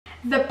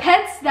The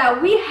pets that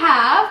we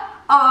have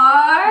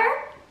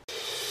are...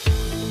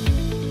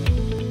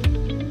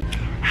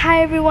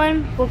 Hi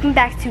everyone, welcome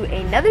back to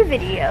another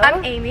video.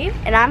 I'm Amy.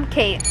 And I'm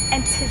Kate.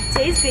 And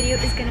today's video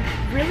is going to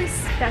be really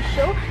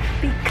special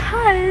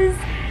because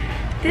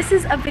this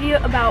is a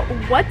video about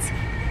what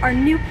our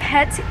new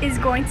pet is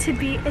going to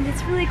be, and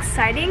it's really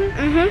exciting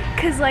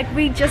because like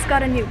we just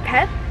got a new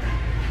pet,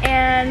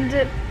 and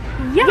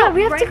yeah,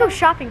 we have to go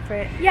shopping for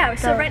it. Yeah,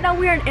 so right now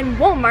we are in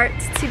Walmart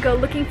to go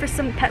looking for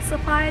some pet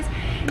supplies,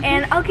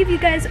 and I'll give you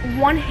guys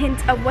one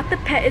hint of what the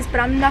pet is, but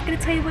I'm not going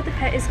to tell you what the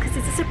pet is because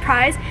it's a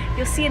surprise.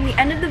 You'll see in the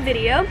end of the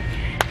video,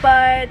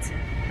 but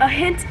a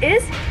hint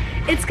is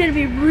it's going to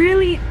be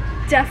really,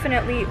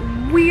 definitely,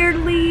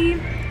 weirdly,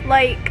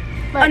 like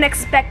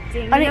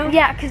unexpected, you know?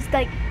 Yeah, because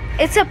like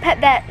it's a pet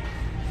that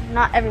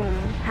not everyone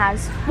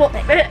has. Well,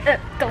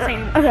 don't say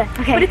anything.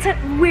 Okay. But it's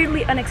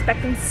weirdly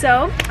unexpected,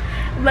 so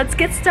let's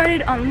get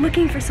started on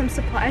looking for some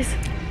supplies.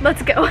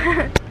 Let's go.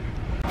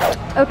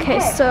 Okay,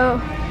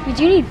 so you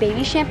do need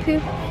baby shampoo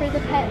for the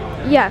pet?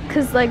 yeah,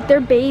 because like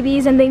they're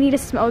babies and they need to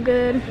smell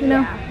good, you know?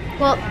 Yeah.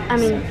 Well, I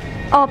mean,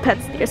 all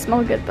pets need to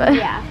smell good, but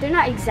yeah, they're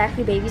not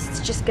exactly babies, it's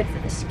just good for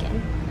the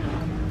skin.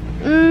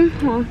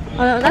 Well,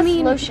 That's I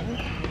mean, lotion.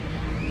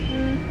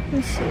 let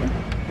me see.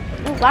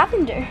 Oh,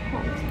 lavender.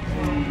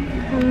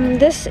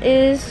 This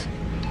is,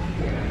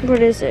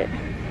 what is it?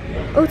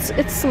 Oh,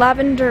 it's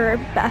lavender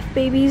bath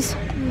babies.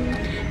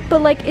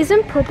 But like,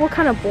 isn't purple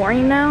kind of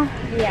boring now?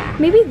 Yeah.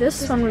 Maybe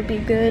this one would be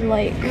good,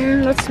 like,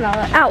 Let's smell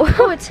it. ow.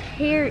 Oh, it's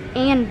hair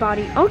and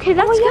body. Okay,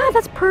 that's Oh yeah, good.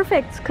 that's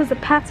perfect, because the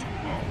pets,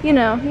 you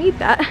know, need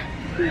that.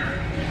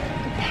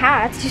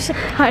 Pats. You said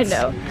I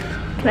know.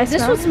 Can I this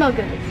smell one it? smell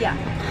good.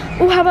 Yeah.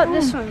 Oh, how about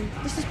this one?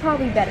 This is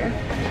probably better.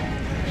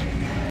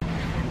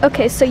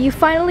 Okay, so you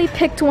finally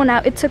picked one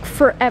out. It took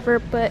forever,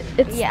 but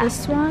it's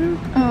this one.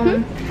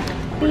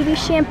 Baby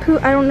shampoo.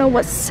 I don't know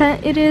what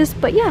scent it is,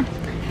 but yeah,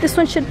 this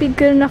one should be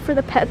good enough for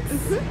the pets.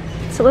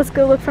 So let's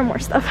go look for more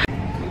stuff.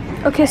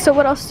 Okay, so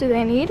what else do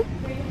they need?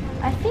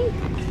 I think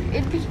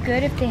it'd be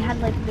good if they had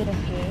like a bit of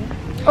hay.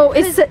 Oh,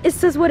 it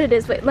says what it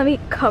is. Wait, let me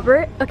cover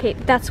it. Okay,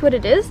 that's what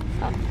it is.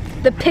 Oh.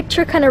 The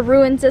picture kind of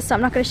ruins this, so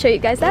I'm not going to show you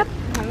guys that.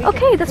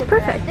 Okay, that's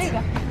perfect. There you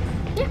go.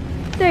 Yeah.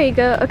 There you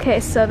go. Okay,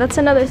 so that's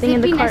another thing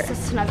in the cart. It'd be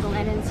nice to snuggle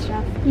in and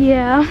stuff.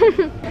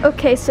 Yeah.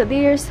 Okay, so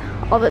there's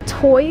all the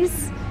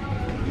toys.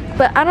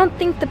 But I don't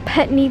think the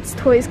pet needs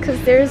toys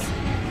because there's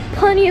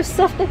plenty of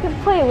stuff they can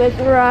play with,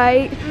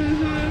 right?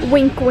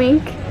 Wink,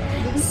 wink.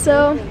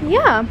 So,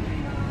 yeah.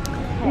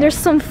 There's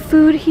some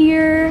food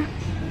here.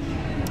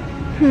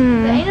 The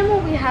animal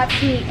we have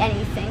can eat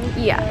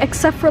anything. Yeah,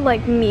 except for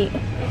like meat.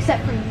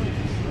 Except for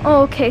meat.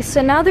 Okay,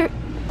 so now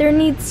they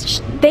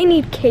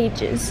need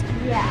cages.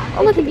 Yeah.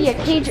 Oh, look It could at be a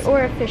these cage fishes.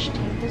 or a fish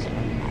tank. Doesn't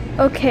really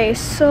matter. Okay,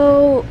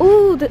 so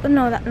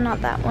no,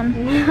 not that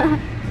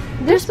one.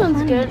 This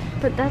one's good,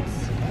 but that's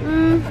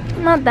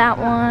Not that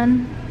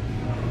one.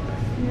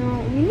 no.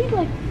 We need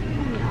like I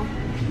don't know.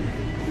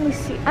 Let me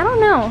see. I don't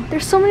know.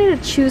 There's so many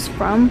to choose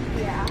from.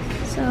 Yeah.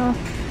 So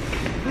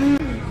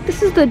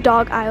this is the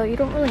dog aisle. You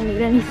don't really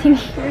need anything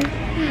here.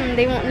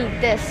 They won't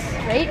need this,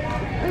 right?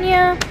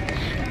 Yeah.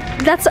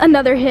 That's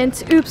another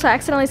hint. Oops, I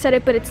accidentally said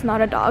it, but it's not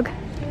a dog.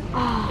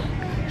 Oh,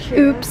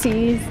 true.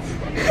 Oopsies.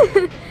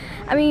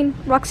 I mean,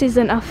 Roxy's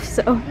enough,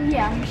 so.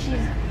 Yeah, she's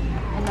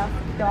enough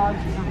dog.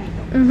 You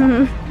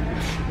don't need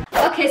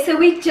Okay, so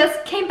we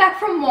just came back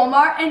from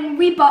Walmart and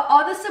we bought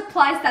all the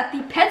supplies that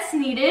the pets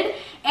needed,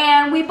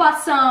 and we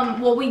bought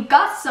we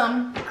got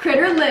some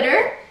critter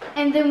litter,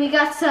 And then we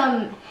got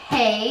some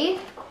hay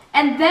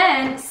and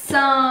then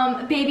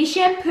some baby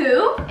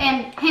shampoo.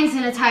 and hand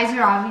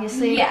sanitizer,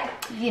 obviously. Yeah.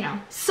 You know.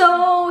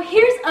 So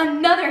here's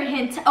another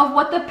hint of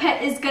what the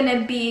pet is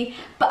gonna be,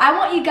 but I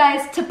want you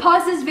guys to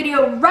pause this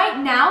video right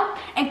now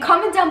and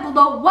comment down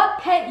below what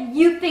pet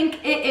you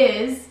think it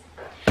is.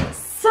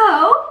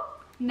 So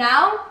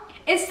now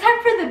it's time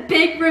for the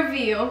big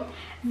reveal.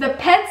 The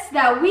pets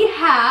that we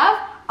have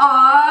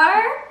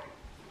are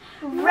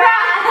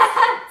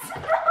rats.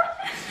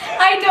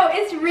 I know,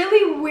 it's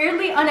really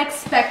weirdly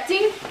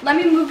unexpected. Let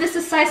me move this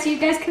aside so you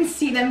guys can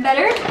see them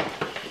better.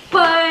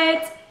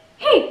 But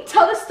hey,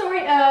 tell the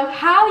story of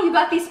how you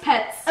got these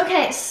pets.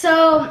 Okay,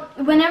 so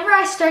whenever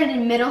I started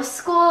in middle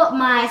school,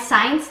 my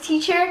science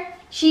teacher,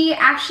 she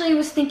actually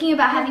was thinking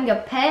about having a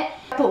pet,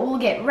 but we'll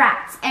get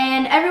rats.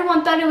 And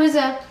everyone thought it was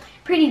a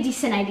pretty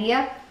decent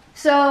idea.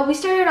 So we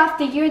started off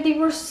the year, they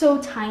were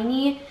so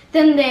tiny.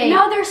 Then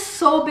Now they're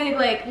so big,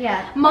 like,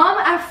 yeah. Mom,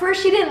 at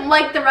first she didn't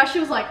like the rats. She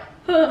was like,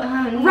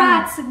 no.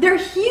 rats, they're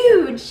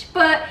huge.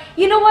 But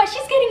you know what?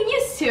 She's getting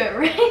used to it,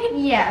 right?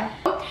 Yeah.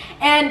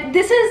 And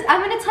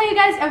I'm gonna tell you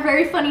guys a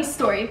very funny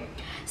story.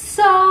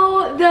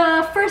 So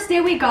the first day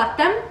we got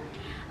them,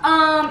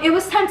 it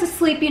was time to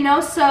sleep, you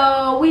know,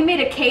 so we made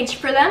a cage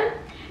for them.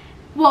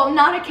 Well,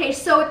 not a cage,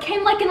 so it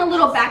came like in a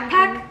little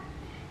backpack,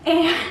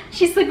 and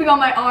she's sleeping on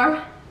my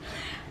arm.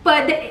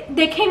 But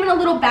they came in a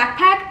little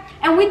backpack,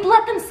 and we'd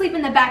let them sleep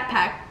in the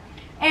backpack.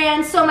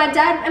 And so my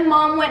dad and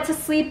mom went to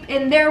sleep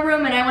in their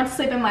room and I went to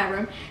sleep in my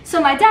room.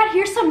 So my dad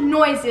hears some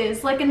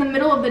noises like in the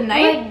middle of the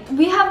night. Like,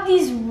 we have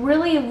these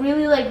really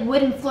like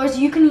wooden floors.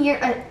 You can hear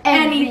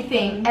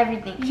everything.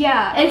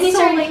 Yeah. And he so,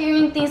 started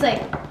hearing things like,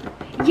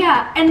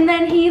 yeah, and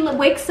then he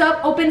wakes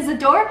up, opens the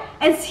door,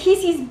 and he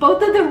sees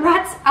both of the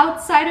rats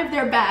outside of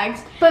their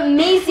bags. But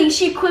Maisie,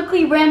 she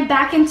quickly ran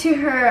back into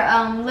her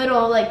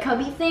little like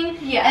cubby thing.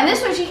 Yeah. And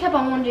this one she kept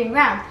on wandering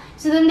around.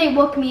 So then they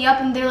woke me up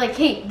and they're like,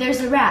 hey,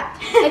 there's a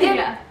rat. And then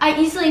Yeah. I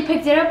easily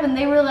picked it up and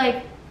they were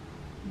like,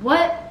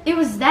 what? It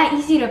was that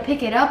easy to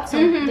pick it up, so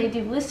they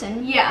do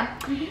listen. Yeah.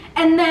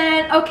 And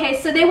then, okay,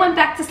 so they went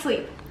back to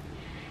sleep.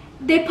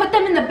 They put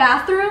them in the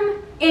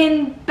bathroom,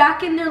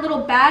 back in their little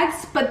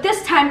bags, but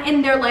this time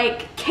in their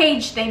like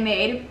cage they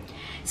made.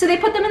 So they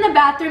put them in the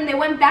bathroom, they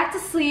went back to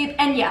sleep,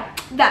 and yeah,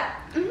 that.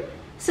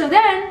 So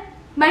then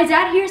my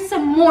dad hears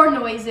some more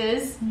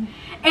noises,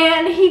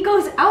 and he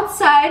goes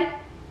outside.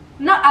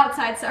 Not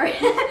outside, sorry.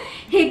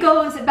 He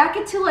goes back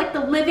into like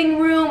the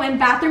living room and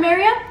bathroom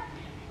area.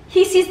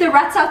 He sees the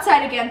rats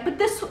outside again, but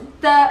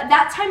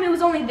that time it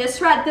was only this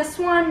rat. This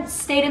one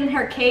stayed in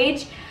her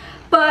cage,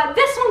 but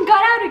this one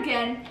got out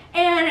again.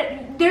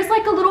 And there's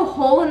like a little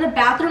hole in the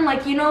bathroom,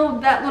 like you know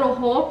that little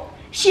hole?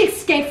 She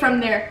escaped from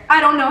there.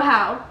 I don't know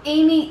how.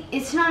 Amy,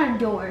 it's not a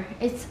door.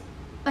 It's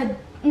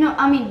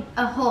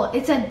a hole.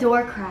 It's a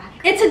door crack.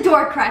 It's a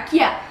door crack,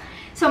 yeah.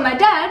 So my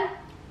dad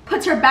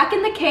puts her back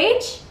in the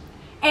cage,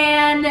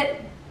 and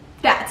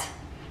that.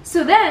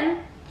 So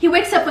then he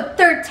wakes up a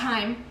third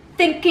time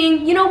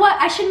thinking, you know what,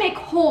 I should make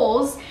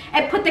holes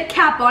and put the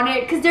cap on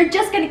it because they're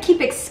just gonna keep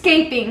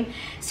escaping.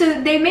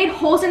 So they made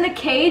holes in the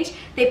cage,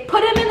 they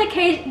put him in the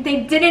cage,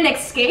 they didn't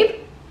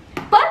escape,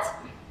 but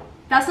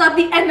that's not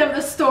the end of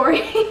the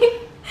story.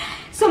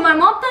 So my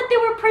mom thought they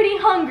were pretty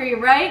hungry,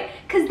 right?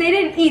 Because they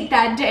didn't eat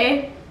that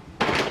day.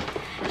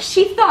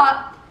 She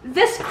thought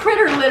this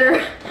critter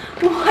litter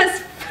was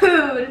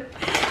food.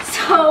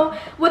 So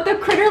what the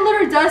critter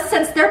litter does,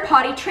 since they're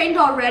potty trained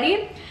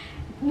already,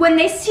 when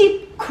they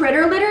see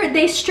critter litter,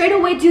 they straight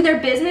away do their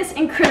business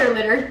in critter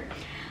litter.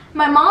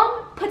 My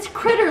mom puts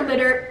critter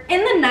litter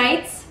in the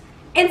nights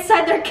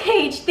inside their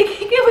cage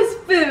thinking it was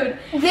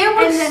food. There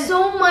was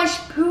so much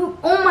poop.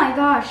 Oh my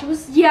gosh, it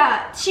was...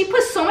 Yeah, she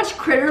put so much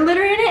critter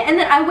litter in it, and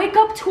then I wake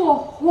up to a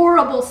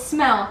horrible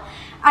smell.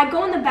 I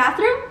go in the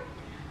bathroom,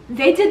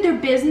 they did their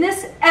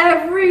business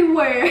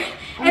everywhere.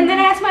 And then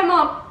I asked my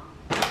mom,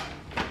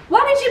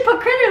 why did you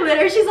put critter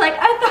litter? She's like,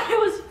 I thought it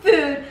was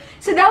food.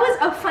 So that was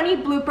a funny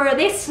blooper.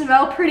 They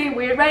smell pretty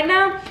weird right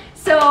now.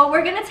 So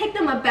we're gonna take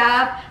them a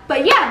bath.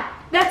 But yeah,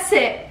 that's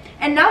it.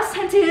 And now it's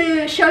time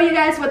to show you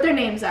guys what their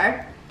names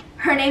are.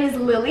 Her name is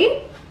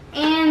Lily.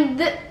 And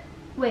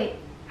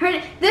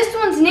this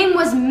one's name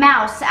was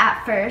Mouse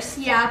at first.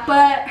 Yeah,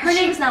 but her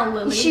name's now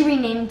Lily. She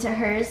renamed to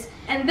hers.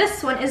 And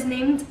this one is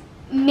named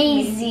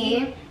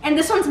Maisie. And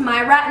this one's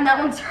my rat and that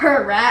one's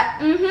her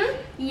rat.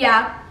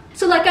 Yeah.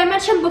 So like I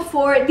mentioned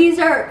before, these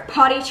are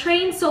potty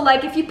trained. So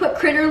like if you put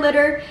critter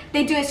litter,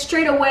 they do it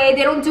straight away.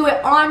 They don't do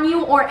it on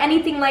you or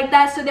anything like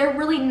that. So they're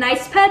really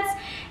nice pets.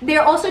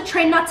 They're also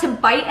trained not to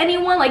bite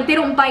anyone. Like they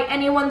don't bite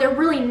anyone. They're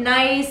really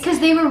nice. Because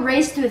they were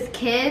raised with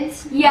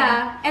kids.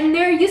 Yeah. And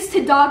they're used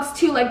to dogs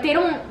too. Like they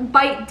don't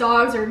bite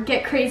dogs or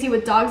get crazy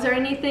with dogs or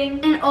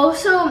anything. And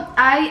also,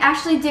 I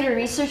actually did a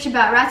research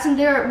about rats and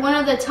they're one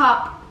of the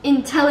top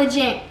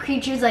intelligent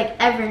creatures like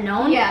ever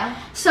known. Yeah.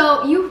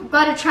 So you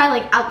gotta try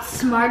like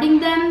outsmarting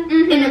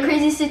them in a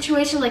crazy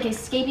situation, like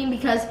escaping,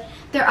 because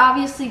they're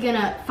obviously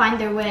gonna find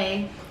their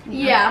way.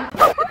 Yeah.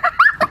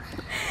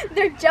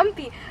 They're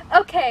jumpy.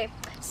 Okay,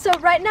 so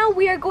right now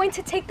we are going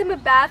to take them a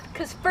bath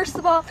because first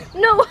of all,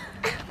 no,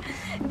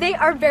 they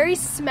are very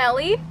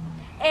smelly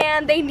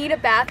and they need a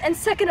bath, and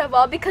second of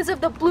all, because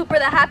of the blooper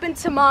that happened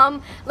to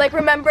mom, like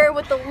remember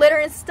with the litter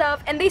and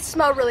stuff, and they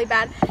smell really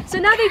bad. So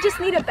now they just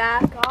need a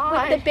bath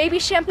with the baby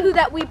shampoo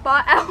that we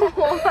bought at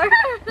Walmart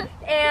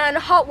and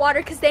hot water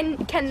because they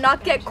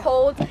cannot get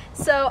cold.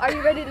 So are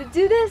you ready to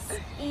do this?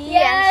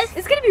 Yes.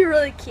 It's gonna be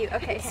really cute.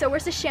 Okay, so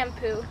where's the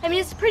shampoo? I mean,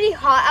 it's pretty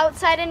hot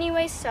outside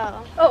anyway,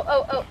 so.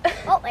 Oh.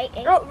 Oh, wait.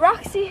 Oh,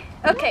 Roxy.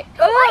 Okay.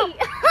 Oh,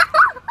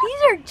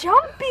 These are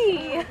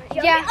jumpy.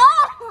 Yeah.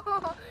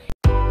 Oh.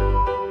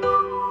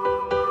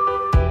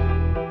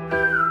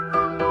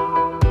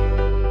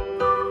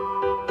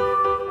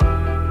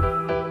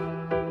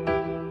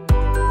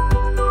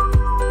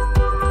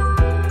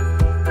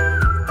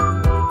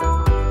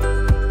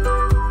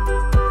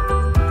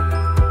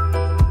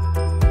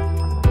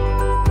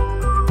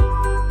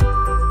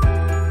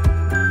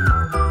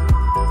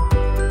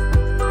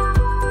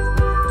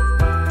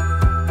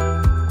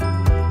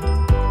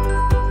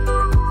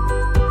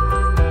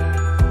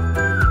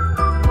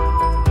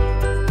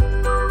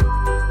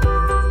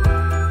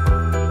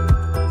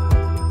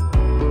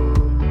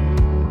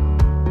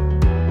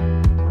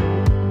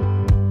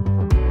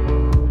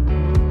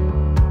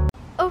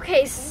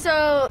 Okay,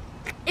 so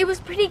it was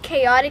pretty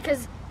chaotic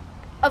because,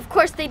 of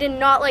course, they did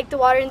not like the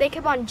water and they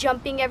kept on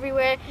jumping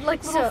everywhere.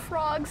 Like little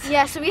frogs.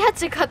 Yeah, so we had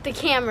to cut the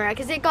camera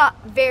because it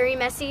got very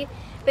messy.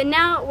 But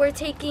now we're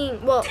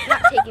taking, well,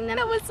 not taking them.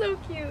 That was so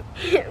cute.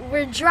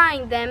 We're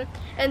drying them,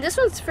 and this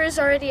one's fur is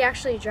already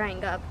actually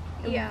drying up.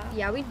 Yeah.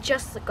 Yeah, we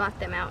just got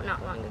them out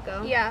not long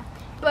ago. Yeah.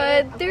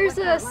 But there's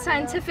a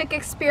scientific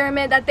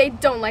experiment that they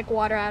don't like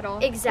water at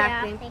all.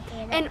 Exactly.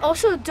 And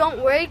also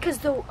don't worry, because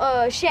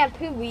the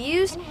shampoo we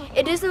used,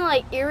 it doesn't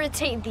like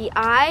irritate the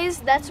eyes.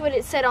 That's what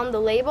it said on the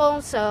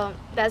label, so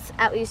that's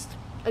at least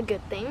a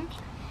good thing.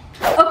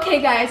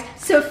 Okay guys,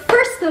 so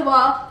first of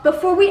all,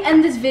 before we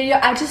end this video,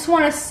 I just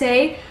want to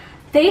say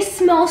they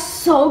smell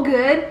so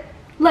good.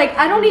 Like,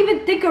 I don't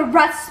even think a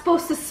rat's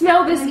supposed to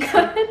smell this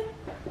good.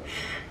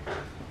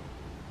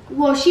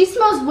 Well, she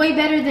smells way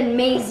better than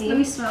Maisie. Let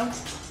me smell.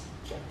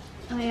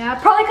 Oh yeah,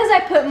 probably because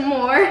I put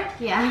more.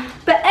 Yeah.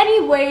 But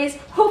anyways,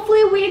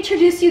 hopefully we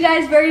introduced you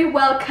guys very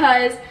well,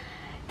 because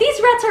these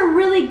rats are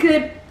really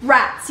good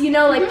rats, you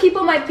know? Like,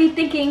 people might be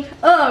thinking,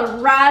 oh,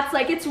 rats,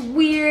 like, it's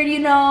weird, you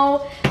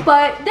know?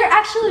 But they're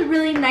actually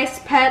really nice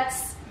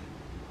pets.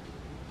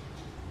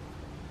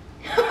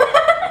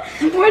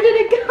 Where did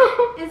it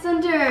go? It's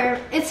under,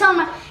 it's on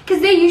my,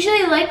 because they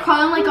usually like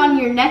crawling like on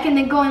your neck and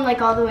then going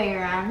like all the way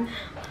around.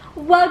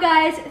 Well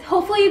guys,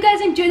 hopefully you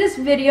guys enjoyed this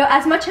video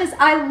as much as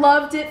I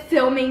loved it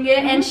filming it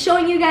and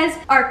showing you guys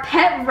our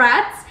pet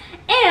rats.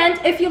 And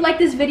if you like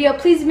this video,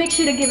 please make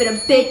sure to give it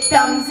a big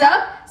thumbs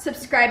up,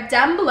 subscribe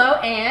down below,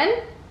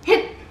 and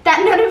Hit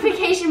that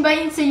notification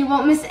button so you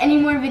won't miss any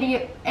more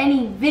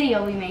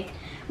video we make.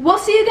 we'll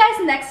see you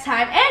guys next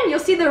time. And you'll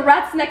see the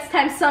rats next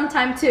time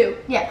sometime too.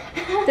 Yeah.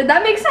 Did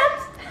that make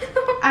sense?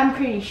 I'm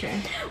pretty sure.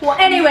 Well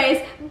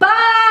anyways, bye!